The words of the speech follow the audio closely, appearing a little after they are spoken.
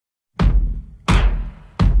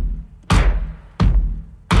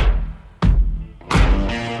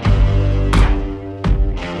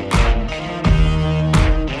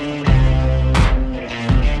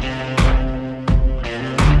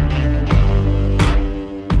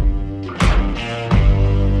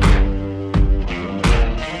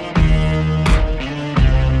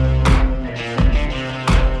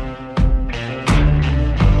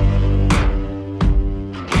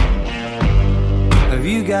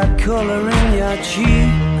got color in your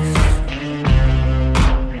cheeks?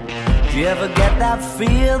 Do you ever get that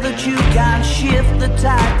feel that you can't shift, the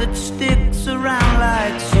type that sticks around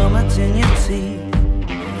like summits in your teeth?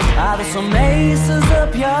 Are there some aces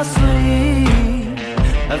up your sleeve?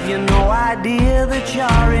 Have you no idea that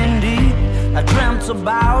you're in deep? I dreamt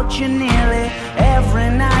about you nearly every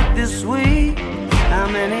night this week. How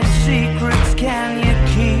many secrets can you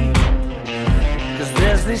keep? 'Cause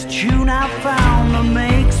there's this tune I found that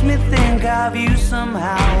makes me think of you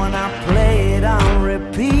somehow, and I play it on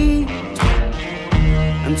repeat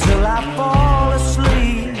until I fall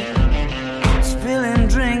asleep, spilling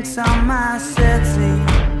drinks on my settee.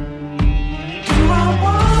 Do I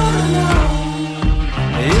wanna know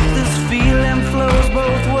if this feeling flows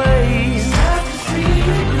both ways? Sad to see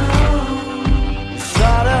you go.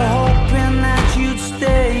 Sorta hoping that you'd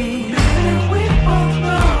stay. Maybe we both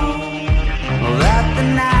know that the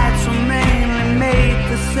nights were mainly made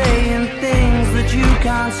for saying things that you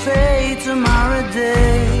can't say tomorrow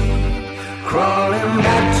day. Crawling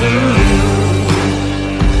back to you,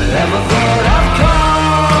 never thought I'd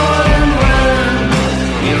call and run.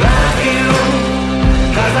 You like you,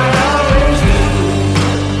 'cause I always do.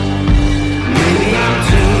 Maybe I'm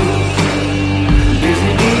too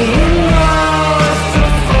busy being lost to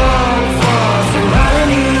fall for somebody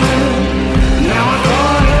new. Now I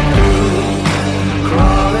thought it through,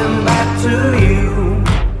 crawling back to you.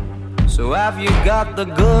 So have you got the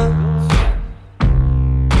goods?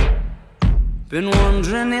 Been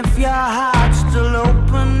wondering if your heart's still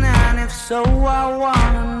open, and if so, I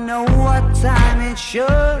wanna know what time it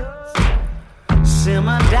should.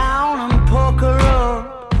 Simmer down and poker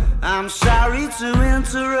up. I'm sorry to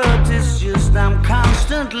interrupt, it's just I'm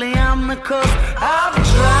constantly on the cusp. I've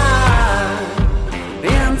tried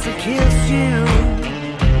been to kiss you.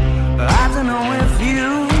 I don't know if you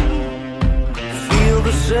feel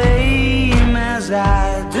the same as I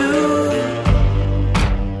do.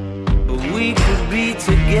 We could be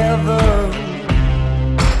together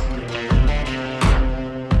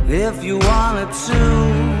if you wanted to.